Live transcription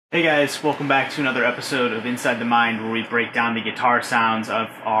Hey guys, welcome back to another episode of Inside the Mind, where we break down the guitar sounds of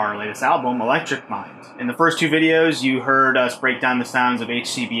our latest album, Electric Mind. In the first two videos, you heard us break down the sounds of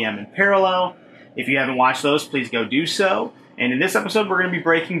HCBM in parallel. If you haven't watched those, please go do so. And in this episode, we're going to be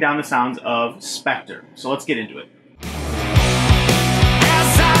breaking down the sounds of Specter. So let's get into it.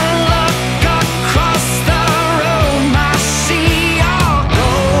 As I look across the room, I see your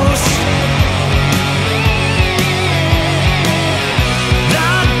ghost.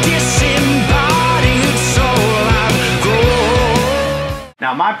 The disembodied soul I've grown.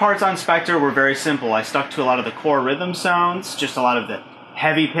 Now, my parts on Specter were very simple. I stuck to a lot of the core rhythm sounds, just a lot of the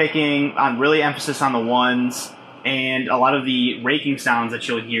heavy picking, on really emphasis on the ones, and a lot of the raking sounds that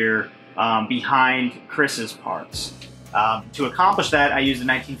you'll hear behind Chris's parts. To accomplish that, I used a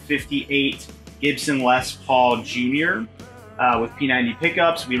 1958 Gibson Les Paul Jr. With P90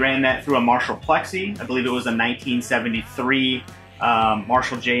 pickups. We ran that through a Marshall Plexi. I believe it was a 1973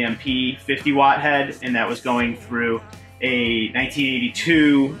 Marshall JMP 50-watt head, and that was going through a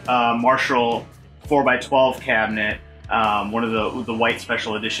 1982 Marshall 4x12 cabinet, one of the white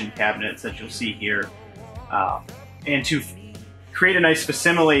special edition cabinets that you'll see here. And to create a nice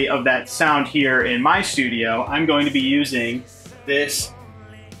facsimile of that sound here in my studio, I'm going to be using this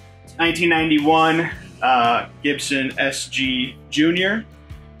 1991 Gibson SG Jr.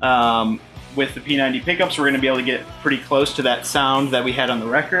 With the P90 pickups. We're going to be able to get pretty close to that sound that we had on the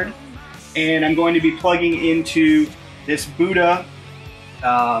record. And I'm going to be plugging into this Buddha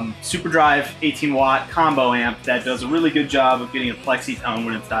Superdrive 18-watt combo amp that does a really good job of getting a plexi tone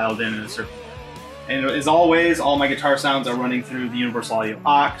when it's dialed in a certain way. And as always, all my guitar sounds are running through the Universal Audio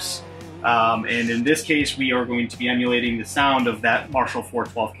aux. And in this case, we are going to be emulating the sound of that Marshall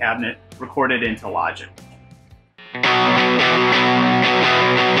 412 cabinet recorded into Logic.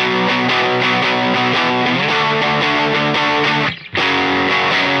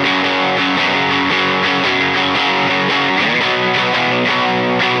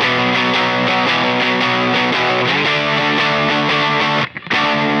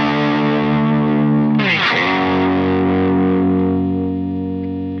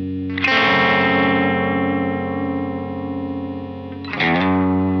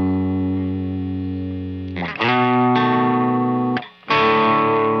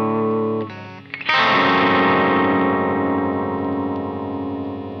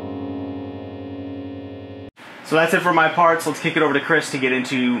 So that's it for my parts. Let's kick it over to Chris to get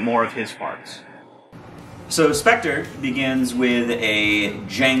into more of his parts. So Specter begins with a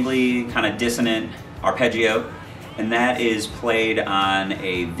jangly, kind of dissonant arpeggio, and that is played on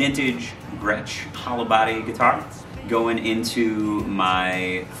a vintage Gretsch hollow body guitar, going into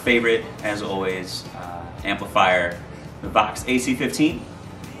my favorite, as always, amplifier, the Vox AC-15.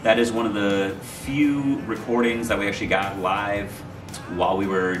 That is one of the few recordings that we actually got live while we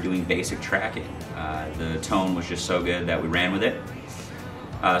were doing basic tracking. The tone was just so good that we ran with it.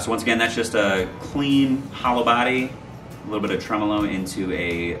 So once again, that's just a clean hollow body, a little bit of tremolo into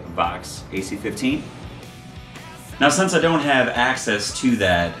a Vox AC-15. Now, since I don't have access to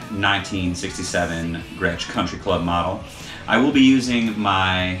that 1967 Gretsch Country Club model, I will be using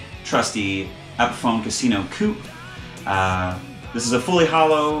my trusty Epiphone Casino Coupe. This is a fully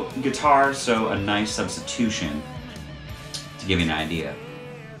hollow guitar, so a nice substitution to give you an idea.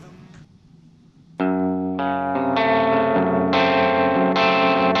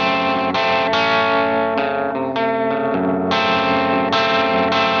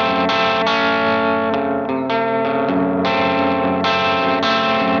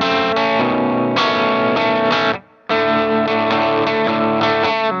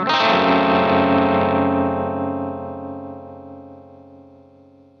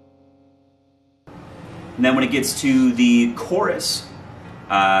 And then when it gets to the chorus,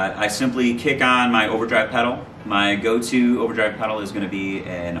 I simply kick on my overdrive pedal. My go-to overdrive pedal is going to be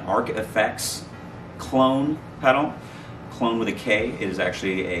an Arc Effects clone pedal. Clone with a K. It is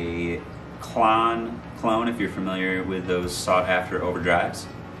actually a clone, if you're familiar with those sought-after overdrives.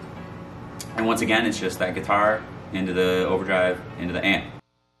 And once again, it's just that guitar into the overdrive, into the amp.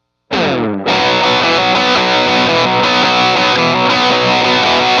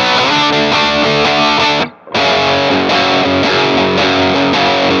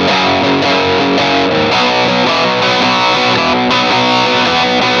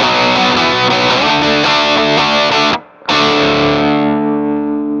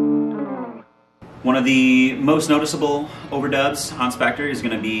 One of the most noticeable overdubs on Specter is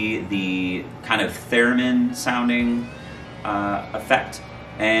going to be the kind of theremin sounding effect,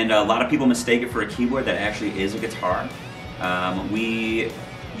 and a lot of people mistake it for a keyboard that actually is a guitar. We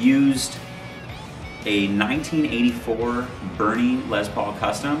used a 1984 Bernie Les Paul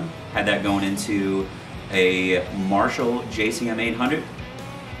Custom. Had that going into a Marshall JCM 800.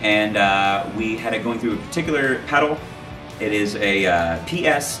 And we had it going through a particular pedal. It is a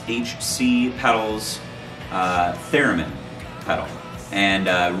PSHC Pedals Theremin pedal. And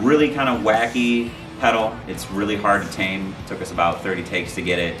really kind of wacky pedal. It's really hard to tame. It took us about 30 takes to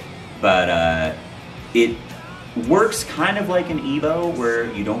get it. But it works kind of like an Evo,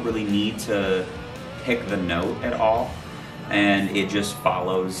 where you don't really need to pick the note at all. And it just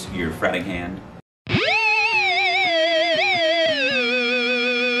follows your fretting hand.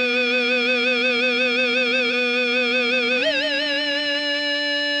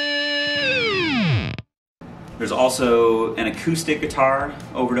 There's also an acoustic guitar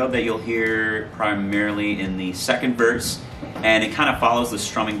overdub that you'll hear primarily in the second verse, and it kind of follows the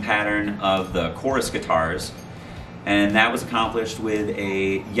strumming pattern of the chorus guitars, and that was accomplished with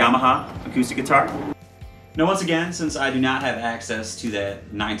a Yamaha acoustic guitar. Now once again, since I do not have access to that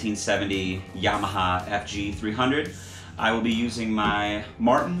 1970 Yamaha FG 300, I will be using my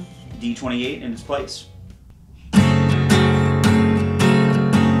Martin D28 in its place.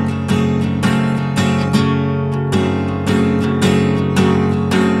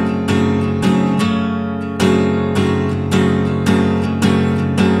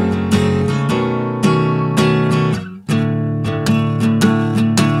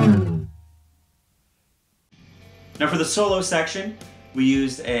 Now for the solo section, we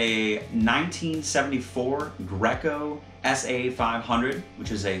used a 1974 Greco SA500, which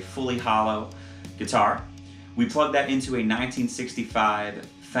is a fully hollow guitar. We plugged that into a 1965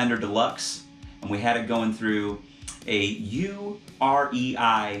 Fender Deluxe, and we had it going through a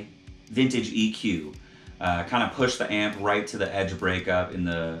UREI vintage EQ. Kind of pushed the amp right to the edge breakup in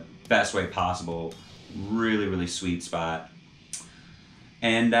the best way possible. Really, really sweet spot.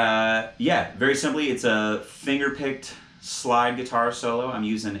 And yeah, very simply, it's a finger-picked slide guitar solo. I'm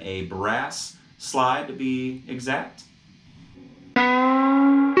using a brass slide to be exact.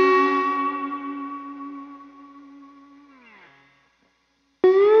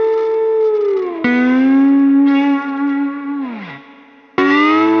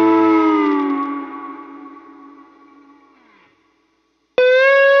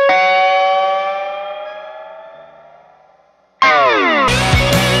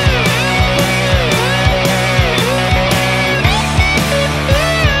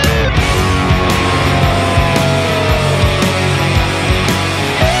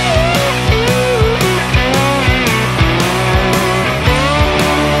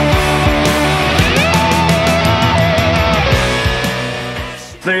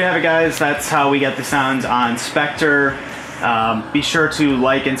 So there you have it, guys. That's how we get the sounds on Specter. Be sure to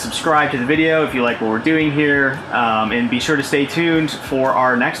like and subscribe to the video if you like what we're doing here. And be sure to stay tuned for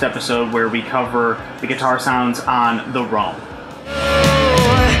our next episode where we cover the guitar sounds on the Roam.